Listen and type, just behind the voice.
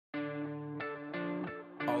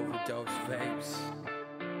OverDose vapes.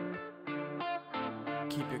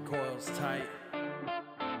 Keep your coils tight.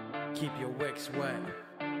 Keep your wicks wet.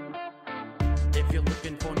 If you're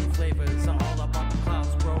looking for new flavors, all about the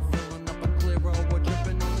clouds, bro. Filling up a clear road, we're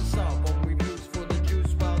dripping on the sub-ohm reviews for the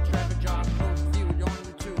juice while Trevor Josh posts viewed on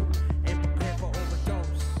YouTube and prepare for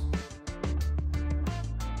overdose.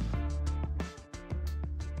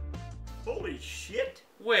 Holy shit!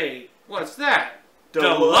 Wait, what's that?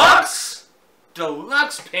 Deluxe?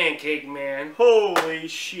 Deluxe Pancake, man. Holy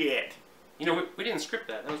shit! You know, we didn't script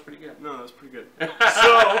that. That was pretty good. No, that's pretty good.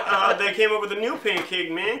 So, they came up with a new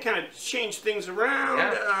pancake, man. Kind of changed things around.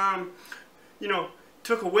 Yeah. You know,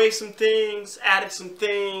 took away some things, added some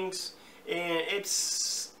things. And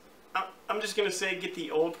it's... I'm just going to say, get the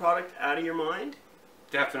old product out of your mind.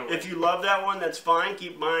 Definitely. If you love that one, that's fine.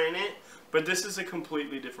 Keep buying it. But this is a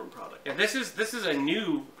completely different product. Yeah, this is a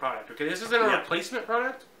new product, okay? This isn't a replacement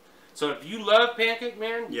product. So if you love Pancake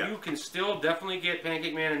Man, you can still definitely get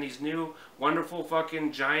Pancake Man in these new wonderful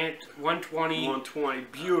fucking giant 120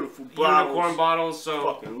 beautiful bottles. Unicorn bottles.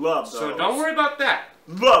 So fucking love those. So don't worry about that.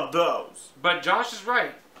 Love those. But Josh is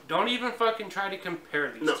right. Don't even fucking try to compare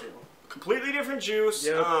these two. Completely different juice.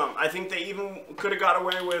 Yep. I think they even could have got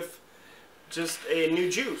away with just a new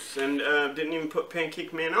juice and didn't even put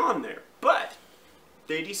Pancake Man on there. But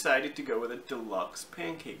they decided to go with a Deluxe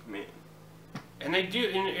Pancake Man. And they do,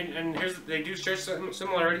 and here's they do share some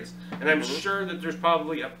similarities, and I'm sure that there's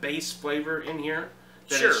probably a base flavor in here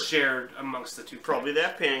that is shared amongst the two. Probably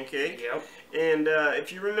that pancake. Yep. And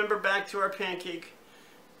if you remember back to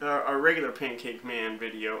our regular Pancake Man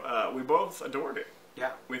video, we both adored it.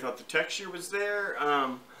 Yeah. We thought the texture was there.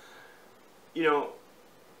 You know,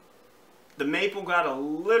 the maple got a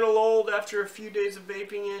little old after a few days of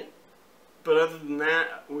vaping it. But other than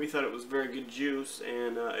that, we thought it was very good juice,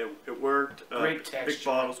 and it worked. Great texture. Big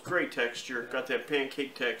bottles, great texture. Got that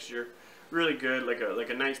pancake texture, really good, like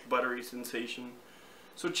a nice buttery sensation.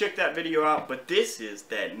 So check that video out. But this is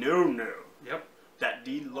that no. Yep. That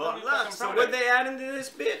Deluxe. So what they add into this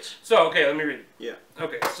bitch? So okay, let me read it. Yeah.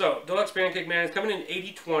 Okay, so Deluxe Pancake Man is coming in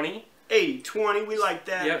 80/20. 80/20, we like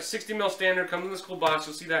that. Yep, 60 ml standard, comes in this cool box.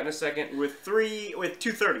 You'll see that in a second. With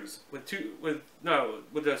two 30s.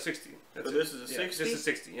 With a 60. That's so this is a 60. This is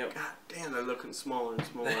 60. Yep. God damn, they're looking smaller and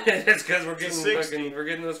smaller. It's because we're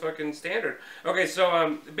getting this fucking standard. Okay,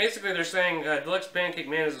 so basically they're saying Deluxe Pancake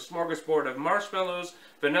Man is a smorgasbord of marshmallows,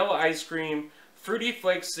 vanilla ice cream, fruity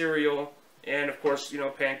flakes cereal, and of course, you know,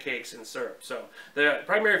 pancakes and syrup. So the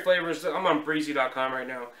primary flavors, I'm on breezy.com right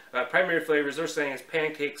now. Primary flavors they're saying is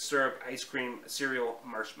pancake, syrup, ice cream, cereal,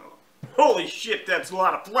 marshmallow. Holy shit, that's a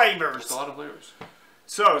lot of flavors. That's a lot of flavors.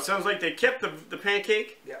 So it sounds like they kept the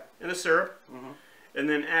pancake and the syrup, and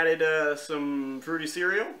then added some fruity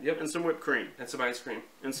cereal and some whipped cream. And some ice cream.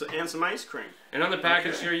 And some ice cream. And on the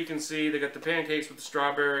package here you can see they got the pancakes with the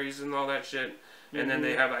strawberries and all that shit. And then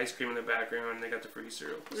they have ice cream in the background, and they got the fruity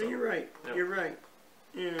cereal. So, you're right. Yep. You're right.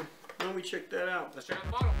 Yeah. Why don't we check that out? Let's check out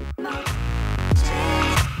the bottle.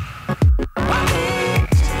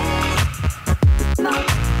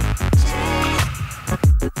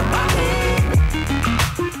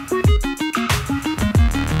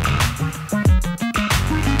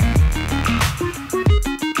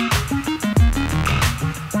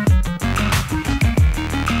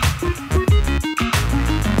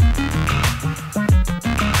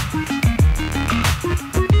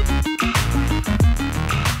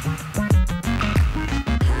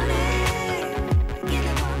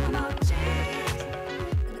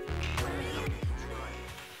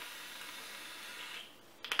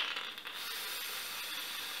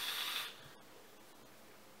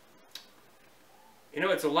 You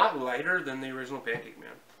know, it's a lot lighter than the original Pancake Man.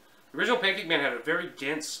 The original Pancake Man had a very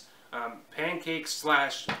dense pancake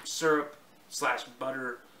slash syrup slash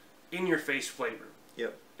butter in your face flavor.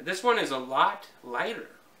 Yep. This one is a lot lighter.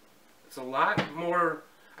 It's a lot more.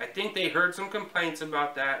 I think they heard some complaints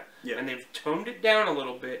about that, and they've toned it down a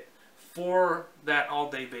little bit for that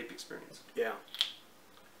all-day vape experience. Yeah.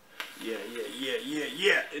 Yeah.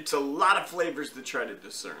 It's a lot of flavors to try to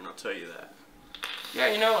discern, I'll tell you that.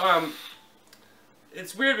 Yeah, you know,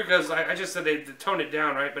 it's weird because I just said they toned it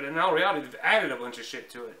down, right? But in all reality, they've added a bunch of shit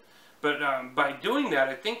to it. But by doing that,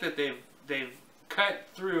 I think that they've cut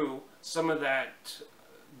through some of that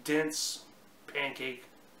dense pancake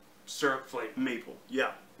syrup flavor. Maple,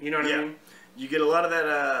 yeah. You know what I mean? You get a lot of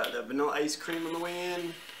that vanilla ice cream on the way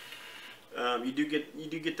in. You do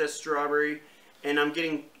get that strawberry, and I'm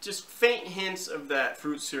getting just faint hints of that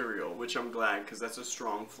fruit cereal, which I'm glad because that's a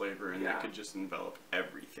strong flavor and that could just envelop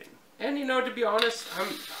everything. And you know, to be honest,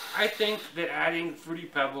 I think that adding Fruity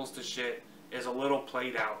Pebbles to shit is a little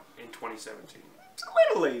played out in 2017. It's a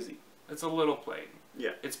little lazy. It's a little plain.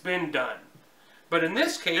 Yeah. It's been done. But in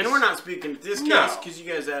this case... And we're not speaking to this case No. because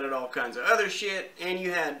you guys added all kinds of other shit, and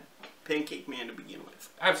you had Pancake Man to begin with.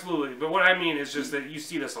 Absolutely. But what I mean is just that you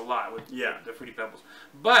see this a lot with Yeah. the Fruity Pebbles.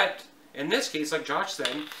 But in this case, like Josh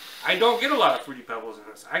said, I don't get a lot of Fruity Pebbles in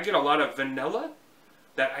this. I get a lot of vanilla,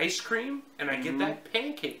 that ice cream, and I get that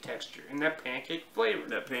pancake texture and that pancake flavor.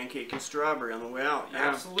 That pancake and strawberry on the way out. Yeah.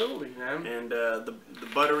 Absolutely, man. And the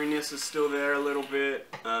butteriness is still there a little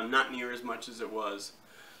bit. Not near as much as it was.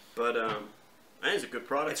 But I think it's a good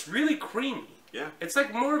product. It's really creamy. Yeah. It's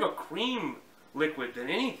like more of a cream liquid than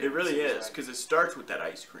anything. It really is, because it starts with that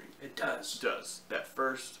ice cream. It does. It does. That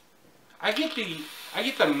first. I get the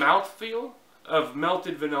mouthfeel of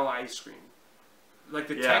melted vanilla ice cream. Like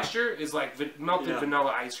the texture is like melted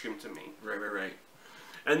vanilla ice cream to me. Right.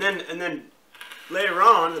 And then later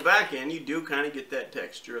on, the back end, you do kind of get that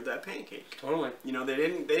texture of that pancake. Totally. You know, they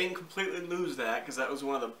didn't completely lose that, because that was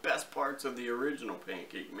one of the best parts of the original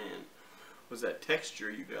Pancake Man, was that texture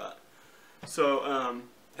you got. So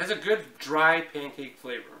it has a good dry pancake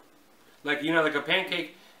flavor. Like, you know, like a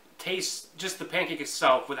pancake tastes just the pancake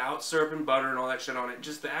itself without syrup and butter and all that shit on it.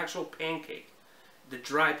 Just the actual pancake. The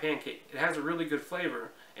dry pancake. It has a really good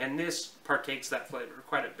flavor, and this partakes that flavor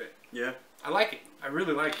quite a bit. Yeah. I like it. I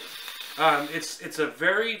really like it. It's a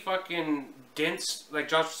very fucking dense, like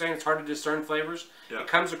Josh was saying, it's hard to discern flavors. Yeah. It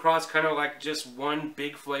comes across kind of like just one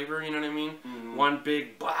big flavor, you know what I mean? Mm-hmm. One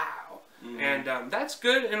big wow. Mm-hmm. And that's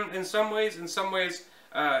good in some ways. In some ways,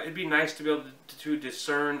 it'd be nice to be able to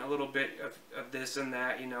discern a little bit of this and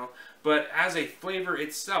that, you know. But as a flavor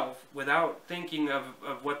itself, without thinking of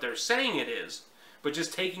what they're saying it is, but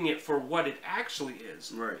just taking it for what it actually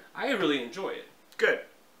is, Right. I really enjoy it. Good.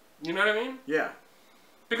 You know what I mean? Yeah.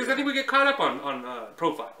 Because I think we get caught up on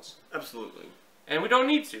profiles. Absolutely. And we don't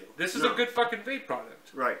need to. This is a good fucking vape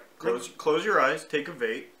product. Right. Close your eyes, take a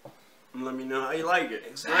vape, and let me know how you like it.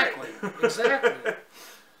 Exactly. Right. Exactly.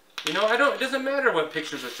 You know, it doesn't matter what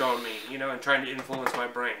pictures are showing me, you know, and trying to influence my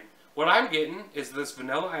brain. What I'm getting is this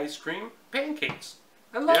vanilla ice cream pancakes.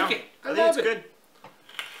 I like it. I think it's good.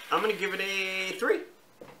 I'm going to give it a 3.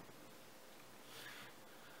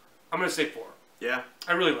 I'm going to say 4. Yeah.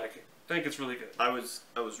 I really like it. I think it's really good. I was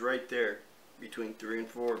right there between 3 and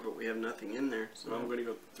 4, but we have nothing in there, so I'm going to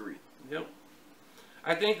go 3. Yep.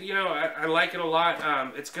 I think, you know, I like it a lot.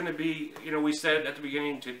 It's going to be, you know, we said at the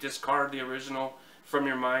beginning to discard the original from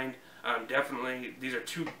your mind. Definitely, these are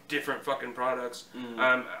two different fucking products.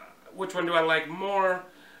 Mm-hmm. Which one do I like more?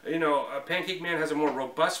 You know, Pancake Man has a more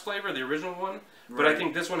robust flavor, the original one. But I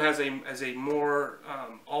think this one has a more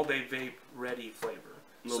all-day vape ready flavor.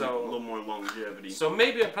 A little more longevity. So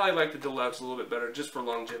maybe I'd probably like the Deluxe a little bit better just for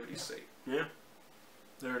longevity's sake. Yeah.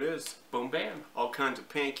 There it is. Boom, bam. All kinds of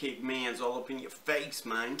Pancake Mans all up in your face,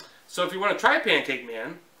 man. So if you want to try Pancake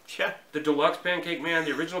Man, the Deluxe Pancake Man,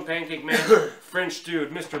 the original Pancake Man, French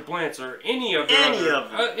Dude, Mr. Blintz, or any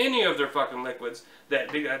of their fucking liquids that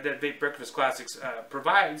Vape Breakfast Classics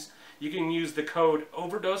provides, you can use the code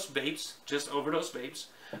OverDose Vapes, just OverDose Vapes,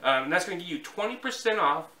 and that's going to give you 20%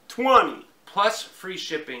 off. 20 plus free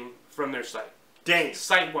shipping from their site. Dang.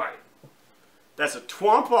 Site-wide. That's a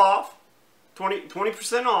twomp off,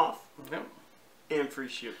 20% off, Yep. and free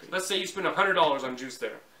shipping. Let's say you spend $100 on juice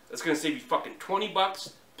there. That's going to save you fucking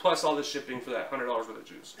 $20 plus all the shipping for that $100 worth of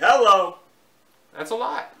juice. Hello. That's a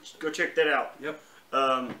lot. Go check that out. Yep.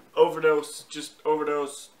 OverDose, just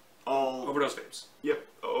OverDose, all... OverDose Vapes. Yep,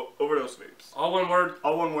 OverDose Vapes. All one word.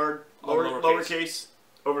 All one word. Lowercase.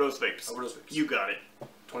 OverDose Vapes. OverDose Vapes. You got it.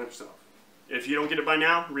 20% off. If you don't get it by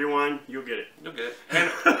now, rewind, you'll get it. You'll get it.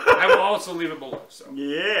 And I will also leave it below. So.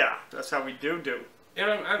 Yeah, that's how we do.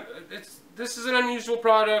 And this is an unusual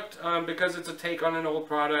product because it's a take on an old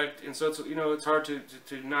product, and so it's hard to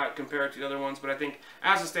not compare it to the other ones. But I think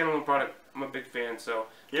as a standalone product, I'm a big fan. So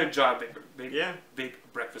good job, Vape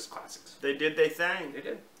Breakfast Classics. They did their thing. They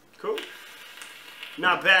did. Cool.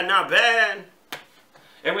 Not bad, not bad.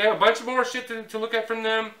 And we have a bunch more shit to look at from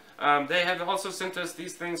them. They have also sent us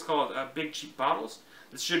these things called big cheap bottles.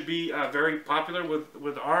 This should be very popular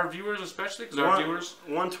with our viewers, especially because our viewers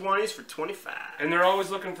 120s for $25, and they're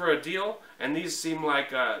always looking for a deal. And these seem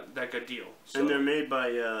like a deal. So. And they're made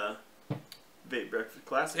by Vape Breakfast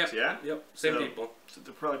Classics. Yep. Same people. So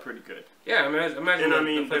they're probably pretty good. Yeah, imagine.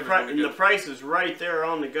 And the price is right there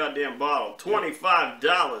on the goddamn bottle.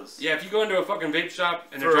 $25. Yeah, if you go into a fucking vape shop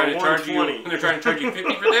and they're trying to charge you,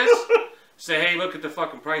 $50 for this. Say, hey, look at the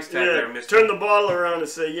fucking price tag there, mister. Turn the bottle around and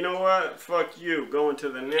say, you know what? Fuck you. Going to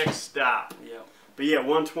the next stop. Yeah. But yeah,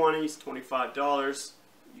 120s, $25.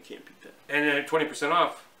 You can't beat that. And then 20%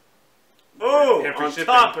 off. Oh, on shipping.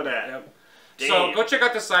 top of that. Yep. Damn. So go check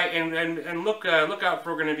out the site and look out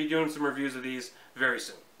for we're going to be doing some reviews of these very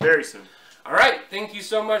soon. Very soon. All right. Thank you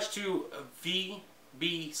so much to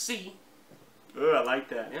VBC. Oh, I like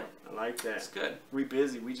that. Yeah. I like that. It's good. We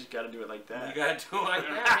busy. We just got to do it like that. You got to do it like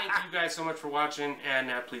that. Thank you guys so much for watching, and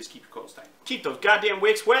please keep your clothes tight. Keep those goddamn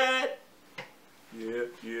wicks wet. Yeah,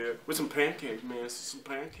 yeah. With some pancakes, man. Some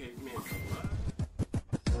pancakes, man.